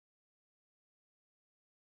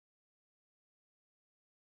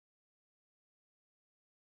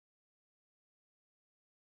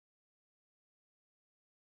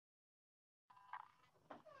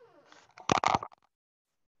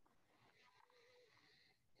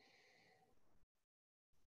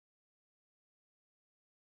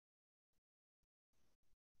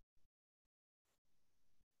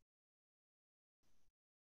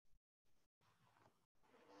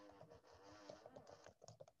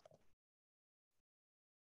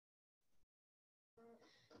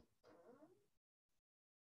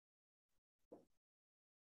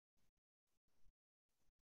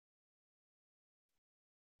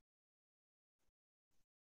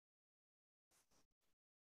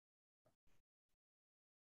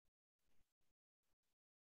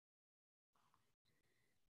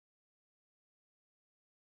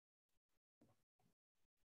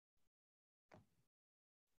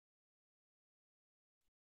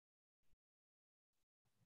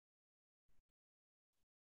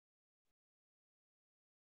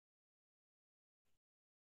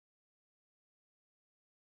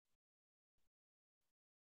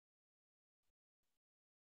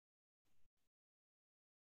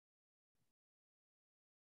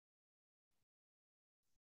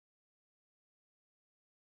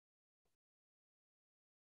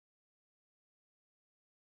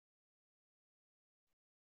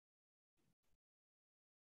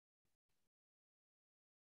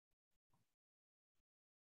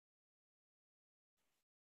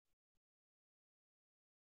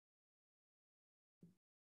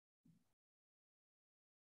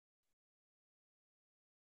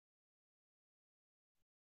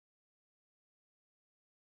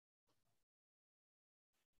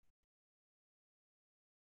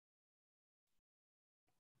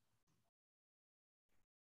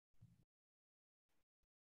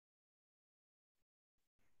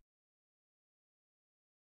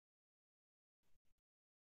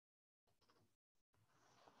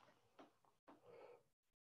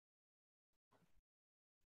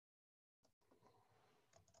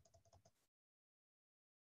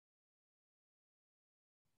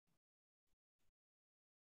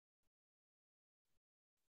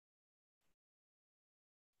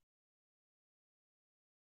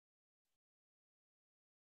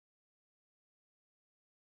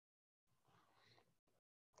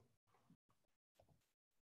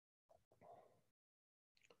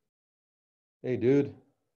Hey, dude.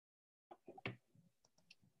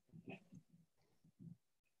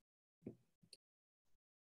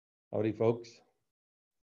 Howdy, folks.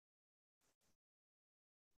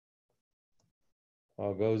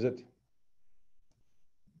 How goes it?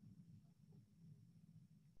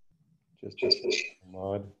 Just a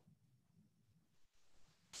mod.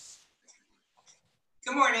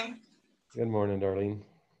 Good morning. Good morning, Darlene.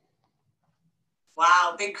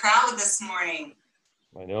 Wow, big crowd this morning.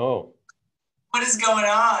 I know. What is going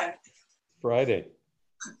on? Friday.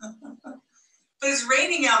 But it's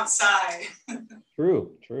raining outside.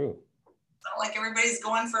 True. Not like everybody's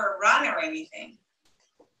going for a run or anything.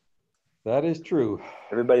 That is true.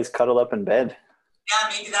 Everybody's cuddled up in bed. Yeah,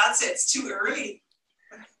 maybe that's it. It's too early.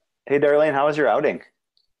 Hey, Darlene, how was your outing?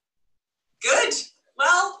 Good.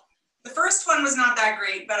 Well, the first one was not that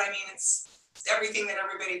great, but I mean, it's everything that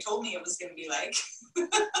everybody told me it was going to be like.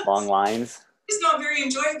 Long lines? It's not very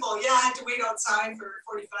enjoyable. Yeah, I had to wait outside for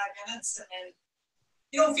 45 minutes, and then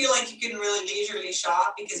you don't feel like you can really leisurely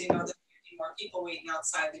shop because you know there's more people waiting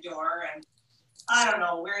outside the door, and I don't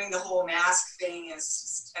know, wearing the whole mask thing is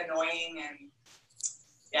just annoying, and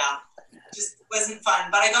yeah, just wasn't fun.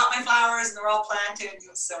 But I got my flowers and they're all planted,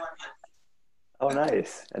 so I'm happy. Oh,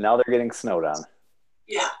 nice. And now they're getting snowed on.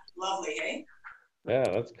 Yeah, lovely, hey? Yeah,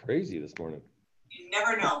 that's crazy this morning. You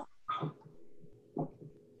never know.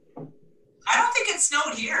 I don't think it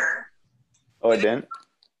snowed here. Oh, it didn't?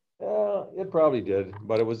 Yeah, it probably did,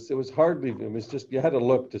 but it was hardly. It was just you had to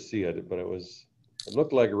look to see it, but it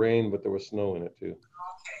looked like rain, but there was snow in it too.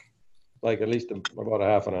 Okay. Like at least about a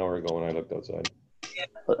half an hour ago when I looked outside. Yeah.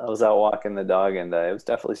 I was out walking the dog and it was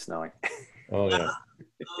definitely snowing. Oh yeah.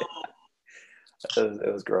 Oh,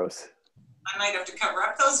 It was gross. I might have to cover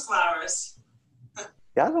up those flowers.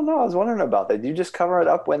 Yeah, I don't know. I was wondering about that. Do you just cover it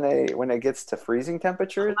up when it gets to freezing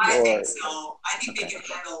temperatures? I or? think so. I think Okay. they can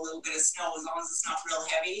handle a little bit of snow as long as it's not real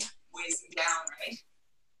heavy, weighs them down, right?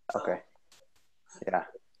 So, Okay. Yeah.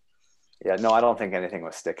 Yeah, no, I don't think anything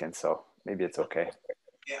was sticking, so maybe it's okay.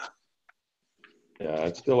 yeah, Yeah,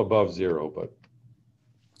 it's still above zero, but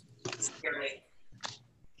scary.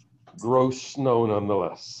 gross snow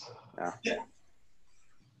nonetheless. Yeah.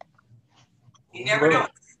 You never know.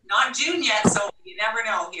 It's not June yet, so you never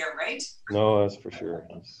know here, right? No, that's for sure.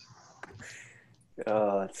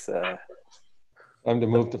 Oh, it's Time to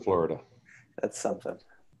move to Florida. that's something.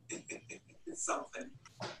 It's something.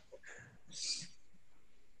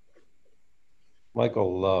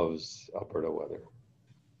 Michael loves Alberta weather.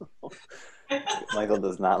 Michael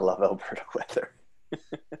does not love Alberta weather.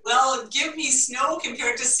 Well, give me snow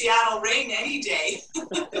compared to Seattle rain any day.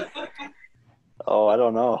 Oh, I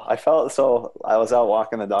don't know. I was out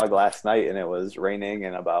walking the dog last night and it was raining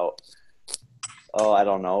and about, I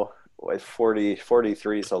don't know, 40,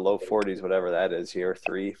 43, so low 40s, whatever that is here,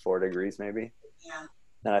 3-4 degrees maybe. Yeah.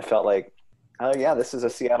 And I felt like, oh yeah, this is a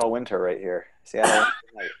Seattle winter right here. Seattle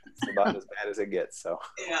winter, it's about as bad as it gets, so.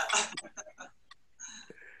 Yeah.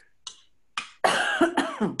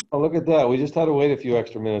 Oh, look at that. We just had to wait a few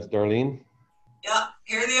extra minutes, Darlene. Yeah,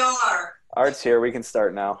 here they all are. Art's here. We can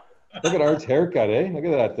start now. Look at Art's haircut, eh? Look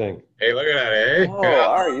at that thing. Hey, look at that, eh? Oh, Yeah.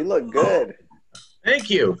 Art, you look good.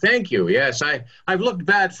 Thank you. Yes, I've looked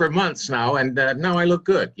bad for months now, and now I look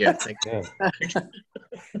good. Yeah, thank you. Yeah.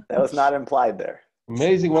 That was not implied there.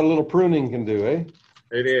 Amazing what a little pruning can do, eh?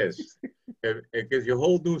 It is. It gives you a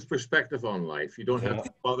whole new perspective on life. You don't have Yeah.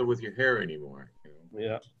 to bother with your hair anymore. You know?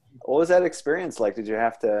 Yeah. What was that experience like? Did you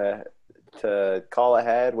have to call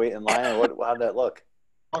ahead, wait in line, or how'd that look?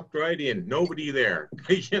 Walked right in, nobody there.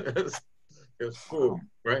 It was boom,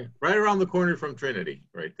 right around the corner from Trinity,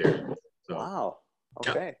 right there. So Wow.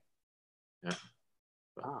 Okay. Yeah.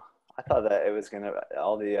 Wow. I thought that it was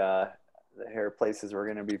all the hair places were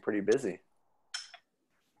gonna be pretty busy.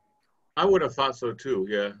 I would have thought so too.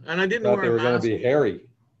 Yeah, and I didn't Thought wear they a were going mask. to be hairy.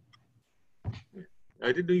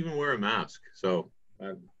 I didn't even wear a mask. So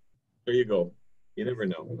there you go. You never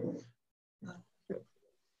know.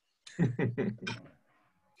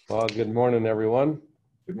 Well, good morning, everyone.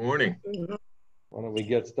 Good morning. Why don't we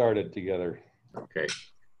get started together? Okay.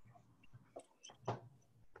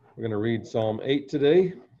 We're going to read Psalm 8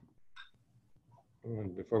 today.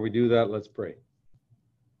 And before we do that, let's pray.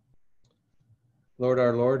 Lord,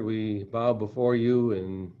 our Lord, we bow before you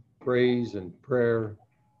in praise and prayer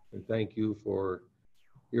and thank you for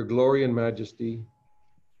your glory and majesty.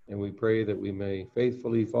 And we pray that we may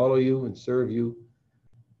faithfully follow you and serve you.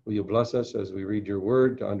 Will you bless us as we read your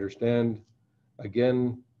word to understand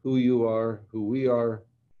again who you are, who we are,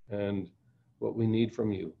 and what we need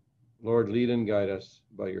from you. Lord, lead and guide us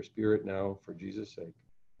by your Spirit now for Jesus' sake.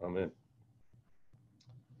 Amen.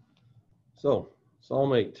 So,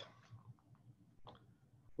 Psalm 8.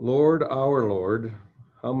 Lord, our Lord,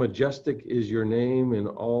 how majestic is your name in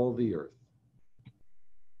all the earth.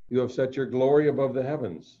 You have set your glory above the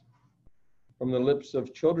heavens. From the lips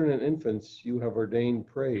of children and infants you have ordained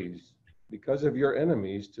praise, because of your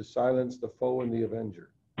enemies, to silence the foe and the avenger.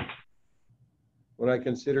 When I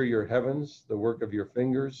consider your heavens, the work of your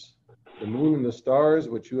fingers, the moon and the stars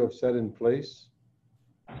which you have set in place,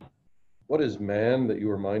 what is man that you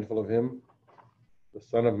are mindful of him? The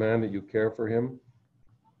Son of Man that you care for him?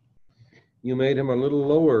 You made him a little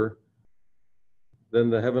lower than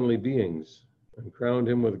the heavenly beings and crowned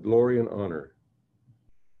him with glory and honor.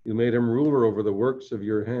 You made him ruler over the works of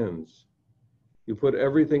your hands. You put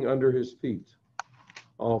everything under his feet,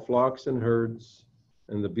 all flocks and herds,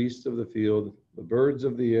 and the beasts of the field, the birds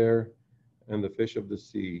of the air, and the fish of the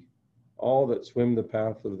sea, all that swim the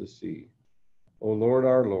path of the sea. O Lord,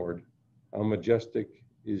 our Lord, how majestic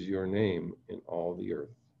is your name in all the earth.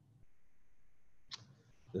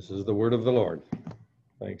 This is the word of the Lord.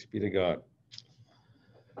 Thanks be to God.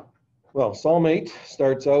 Well, Psalm 8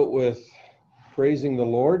 starts out with praising the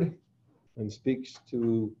Lord and speaks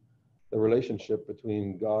to the relationship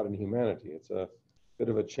between God and humanity. It's a bit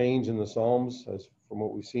of a change in the Psalms as from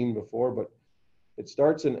what we've seen before, but it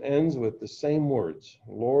starts and ends with the same words.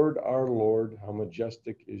 Lord, our Lord, how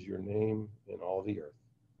majestic is your name in all the earth.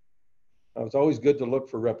 Now, it's always good to look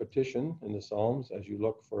for repetition in the Psalms as you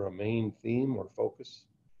look for a main theme or focus,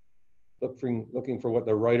 looking for what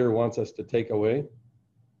the writer wants us to take away.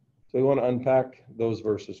 So we want to unpack those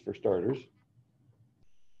verses for starters.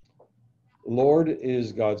 Lord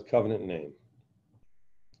is God's covenant name.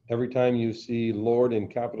 Every time you see Lord in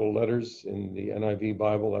capital letters in the NIV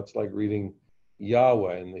Bible, that's like reading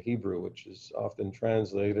Yahweh in the Hebrew, which is often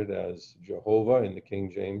translated as Jehovah in the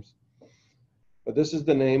King James. But this is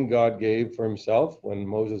the name God gave for himself when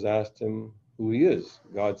Moses asked him who he is.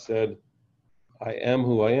 God said, I am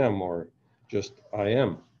who I am, or just I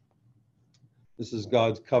am. This is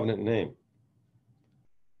God's covenant name.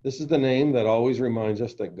 This is the name that always reminds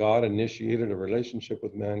us that God initiated a relationship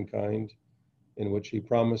with mankind in which he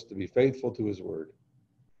promised to be faithful to his word.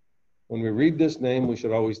 When we read this name, we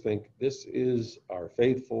should always think, this is our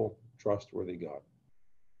faithful, trustworthy God.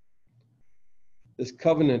 This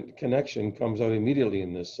covenant connection comes out immediately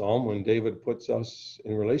in this psalm when David puts us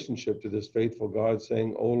in relationship to this faithful God,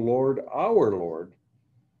 saying, O Lord, our Lord.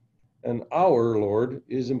 And our Lord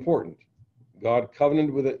is important. God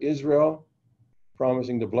covenanted with Israel,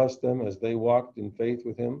 promising to bless them as they walked in faith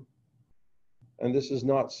with him. And this is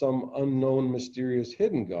not some unknown, mysterious,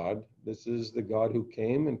 hidden God. This is the God who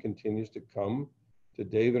came and continues to come to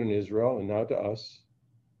David and Israel and now to us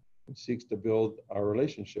and seeks to build our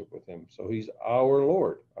relationship with him. So he's our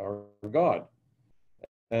Lord, our God.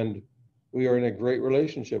 And we are in a great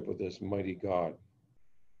relationship with this mighty God.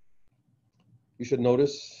 You should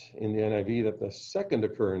notice in the NIV that the second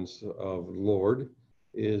occurrence of Lord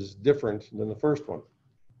is different than the first one.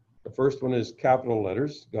 The first one is capital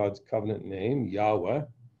letters, God's covenant name, Yahweh.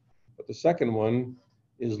 But the second one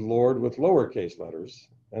is Lord with lowercase letters.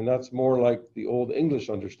 And that's more like the Old English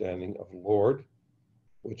understanding of Lord,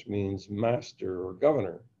 which means master or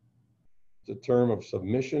governor. It's a term of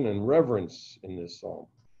submission and reverence in this psalm.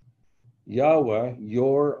 Yahweh,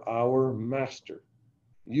 you're our master.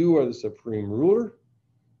 You are the supreme ruler,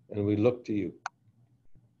 and we look to you.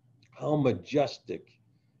 How majestic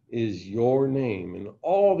is your name in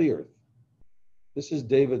all the earth. This is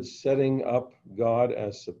David setting up God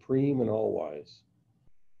as supreme and all-wise.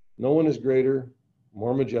 No one is greater,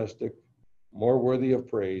 more majestic, more worthy of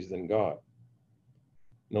praise than God.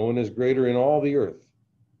 No one is greater in all the earth.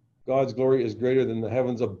 God's glory is greater than the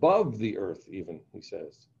heavens above the earth, even, he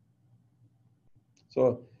says.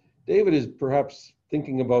 So David is perhaps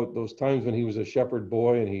thinking about those times when he was a shepherd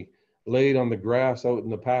boy and he laid on the grass out in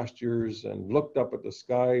the pastures and looked up at the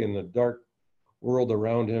sky in the dark world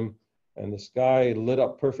around him, and the sky lit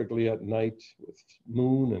up perfectly at night with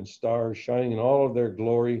moon and stars shining in all of their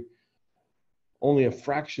glory. Only a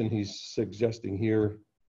fraction, he's suggesting here,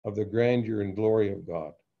 of the grandeur and glory of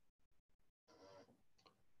God.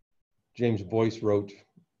 James Boyce wrote,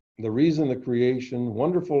 the reason the creation,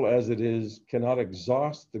 wonderful as it is, cannot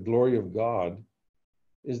exhaust the glory of God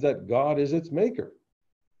is that God is its maker.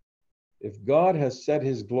 If God has set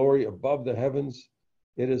his glory above the heavens,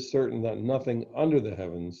 it is certain that nothing under the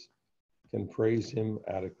heavens can praise him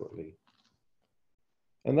adequately.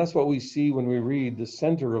 And that's what we see when we read the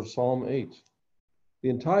center of Psalm 8. The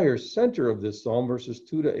entire center of this psalm, verses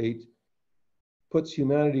 2 to 8, puts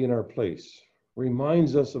humanity in our place,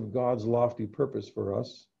 reminds us of God's lofty purpose for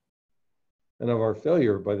us, and of our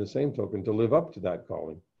failure, by the same token, to live up to that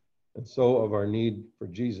calling, and so of our need for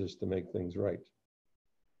Jesus to make things right.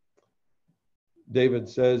 David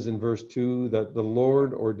says in verse 2 that the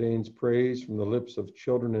Lord ordains praise from the lips of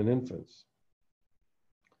children and infants.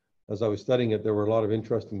 As I was studying it, there were a lot of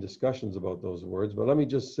interesting discussions about those words, but let me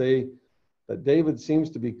just say that David seems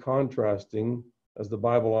to be contrasting, as the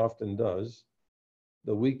Bible often does,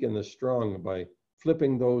 the weak and the strong by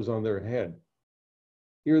flipping those on their head.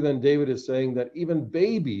 Here then, David is saying that even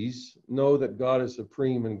babies know that God is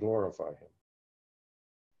supreme and glorify him.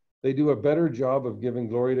 They do a better job of giving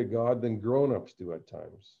glory to God than grown-ups do at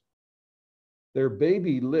times. Their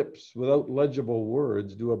baby lips, without legible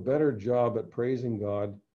words, do a better job at praising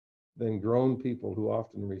God than grown people who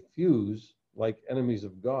often refuse, like enemies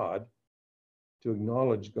of God, to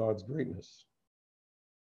acknowledge God's greatness.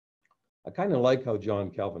 I kind of like how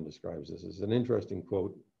John Calvin describes this. It's an interesting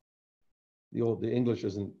quote. The English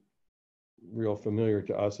isn't real familiar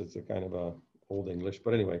to us. It's a kind of a old English,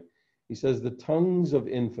 but anyway, he says, the tongues of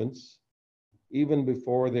infants, even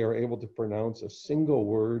before they are able to pronounce a single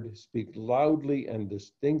word, speak loudly and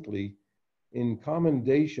distinctly in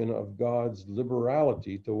commendation of God's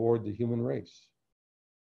liberality toward the human race.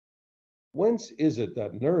 Whence is it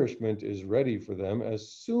that nourishment is ready for them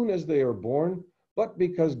as soon as they are born, but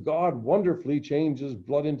because God wonderfully changes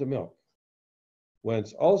blood into milk?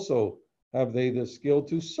 Whence also have they the skill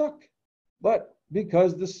to suck, but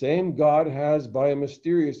because the same God has by a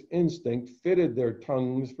mysterious instinct fitted their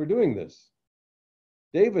tongues for doing this.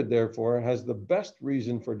 David, therefore, has the best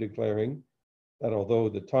reason for declaring that although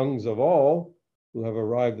the tongues of all who have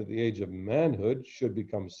arrived at the age of manhood should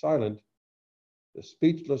become silent, the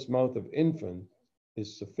speechless mouth of infant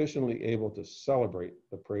is sufficiently able to celebrate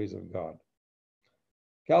the praise of God.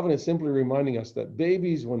 Calvin is simply reminding us that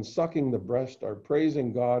babies, when sucking the breast, are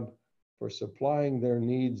praising God for supplying their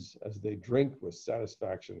needs as they drink with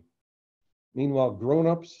satisfaction. Meanwhile,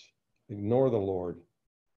 grown-ups ignore the Lord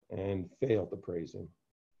and fail to praise him.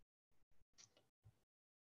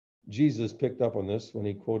 Jesus picked up on this when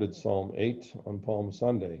he quoted Psalm 8 on Palm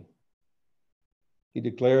Sunday. He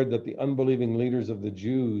declared that the unbelieving leaders of the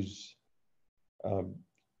Jews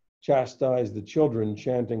chastised the children,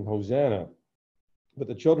 chanting Hosanna. But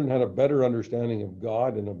the children had a better understanding of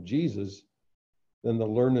God and of Jesus than the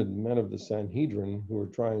learned men of the Sanhedrin who were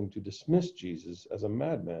trying to dismiss Jesus as a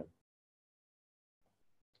madman.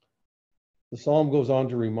 The psalm goes on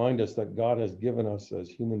to remind us that God has given us as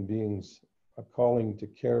human beings a calling to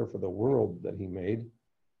care for the world that he made.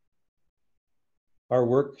 Our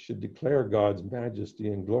work should declare God's majesty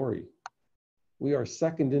and glory. We are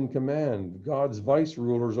second in command, God's vice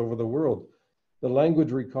rulers over the world. The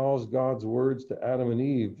language recalls God's words to Adam and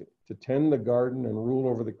Eve to tend the garden and rule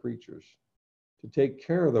over the creatures, to take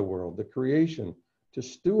care of the world, the creation, to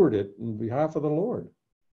steward it in behalf of the Lord.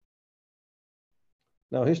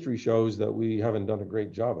 Now, history shows that we haven't done a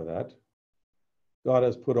great job of that. God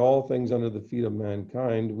has put all things under the feet of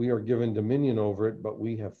mankind. We are given dominion over it, but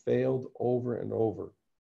we have failed over and over.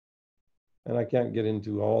 And I can't get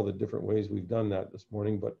into all the different ways we've done that this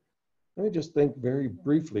morning, but let me just think very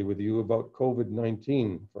briefly with you about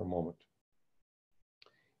COVID-19 for a moment.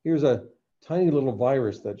 Here's a tiny little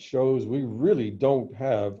virus that shows we really don't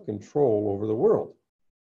have control over the world.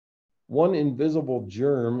 One invisible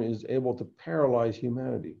germ is able to paralyze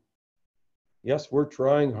humanity. Yes, we're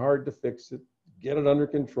trying hard to fix it, get it under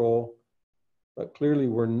control, but clearly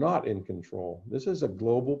we're not in control. This is a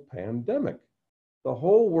global pandemic. The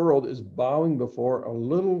whole world is bowing before a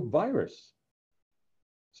little virus.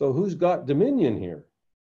 So who's got dominion here?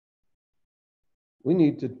 We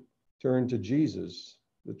need to turn to Jesus,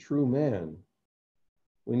 the true man.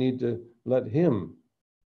 We need to let him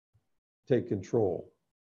take control,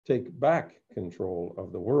 take back control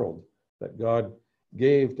of the world that God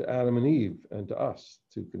gave to Adam and Eve and to us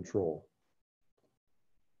to control.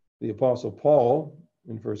 The Apostle Paul,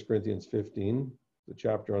 in 1 Corinthians 15, the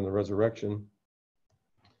chapter on the resurrection,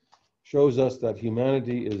 shows us that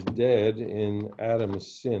humanity is dead in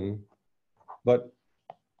Adam's sin, but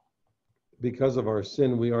because of our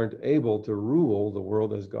sin, we aren't able to rule the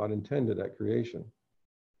world as God intended at creation.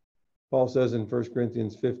 Paul says in 1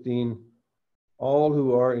 Corinthians 15, all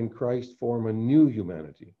who are in Christ form a new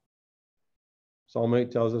humanity. Psalm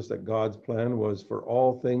 8 tells us that God's plan was for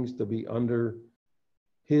all things to be under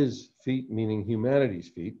his feet, meaning humanity's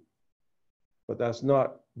feet, but that's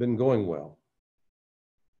not been going well.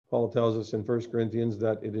 Paul tells us in 1 Corinthians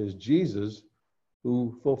that it is Jesus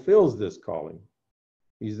who fulfills this calling.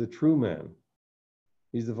 He's the true man.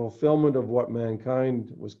 He's the fulfillment of what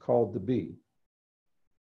mankind was called to be.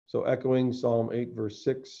 So echoing Psalm 8, verse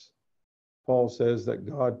 6, Paul says that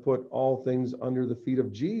God put all things under the feet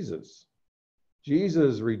of Jesus.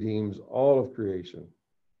 Jesus redeems all of creation.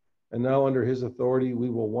 And now under his authority, we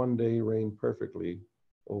will one day reign perfectly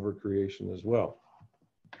over creation as well,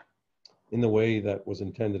 in the way that was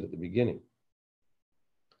intended at the beginning.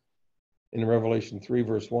 In Revelation 3,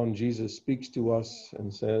 verse 1, Jesus speaks to us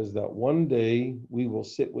and says that one day we will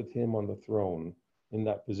sit with him on the throne in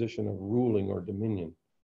that position of ruling or dominion,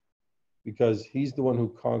 because he's the one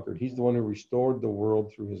who conquered. He's the one who restored the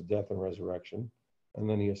world through his death and resurrection. And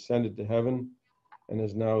then he ascended to heaven and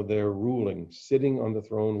is now there ruling, sitting on the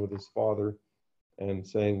throne with his Father and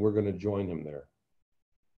saying, we're going to join him there.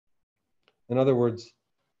 In other words,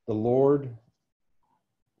 the Lord,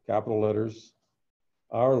 capital letters,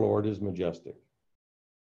 our Lord is majestic.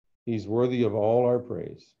 He's worthy of all our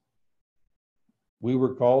praise. We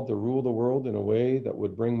were called to rule the world in a way that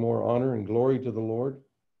would bring more honor and glory to the Lord,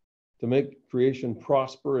 to make creation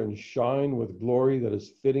prosper and shine with glory that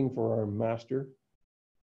is fitting for our Master,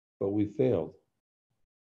 but we failed.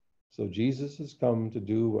 So Jesus has come to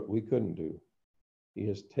do what we couldn't do. He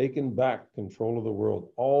has taken back control of the world.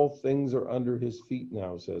 All things are under his feet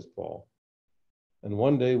now, says Paul. And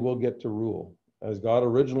one day we'll get to rule, as God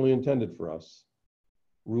originally intended for us,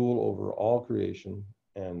 rule over all creation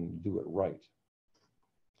and do it right.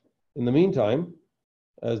 In the meantime,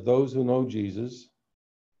 as those who know Jesus,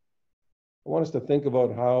 I want us to think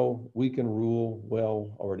about how we can rule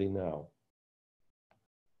well already now.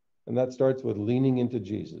 And that starts with leaning into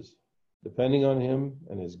Jesus, depending on him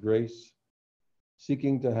and his grace,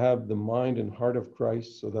 seeking to have the mind and heart of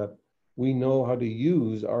Christ so that we know how to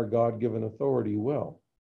use our God-given authority well.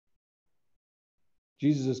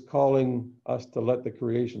 Jesus is calling us to let the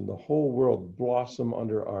creation, the whole world, blossom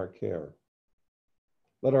under our care.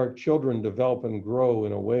 Let our children develop and grow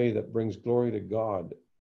in a way that brings glory to God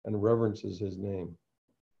and reverences his name.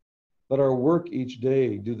 Let our work each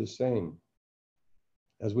day do the same.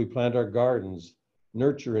 As we plant our gardens,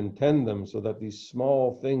 nurture and tend them so that these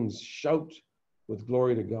small things shout with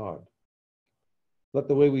glory to God. Let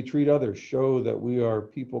the way we treat others show that we are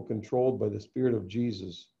people controlled by the Spirit of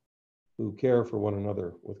Jesus who care for one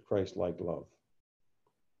another with Christ-like love.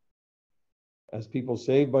 As people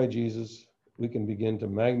saved by Jesus, we can begin to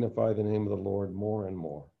magnify the name of the Lord more and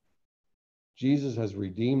more. Jesus has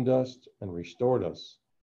redeemed us and restored us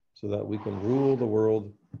so that we can rule the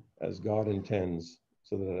world as God intends,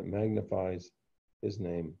 so that it magnifies his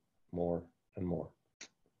name more and more.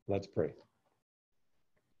 Let's pray.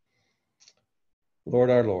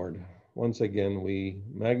 Lord, our Lord, once again, we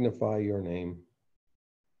magnify your name.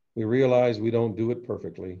 We realize we don't do it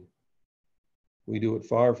perfectly. We do it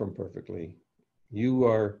far from perfectly. You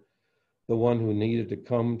are the one who needed to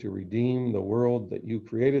come to redeem the world that you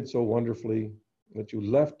created so wonderfully, that you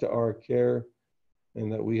left to our care,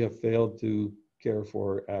 and that we have failed to care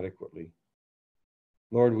for adequately.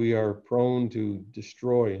 Lord, we are prone to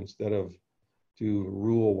destroy instead of to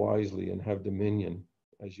rule wisely and have dominion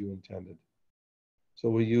as you intended. So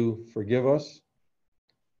will you forgive us,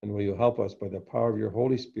 and will you help us by the power of your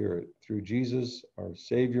Holy Spirit through Jesus, our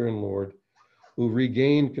Savior and Lord, who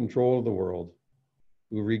regained control of the world,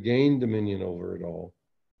 who regained dominion over it all.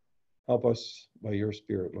 Help us by your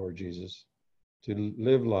Spirit, Lord Jesus, to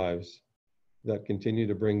live lives that continue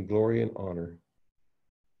to bring glory and honor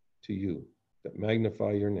to you, that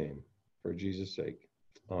magnify your name, for Jesus' sake.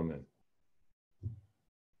 Amen.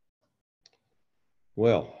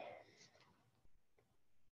 Well,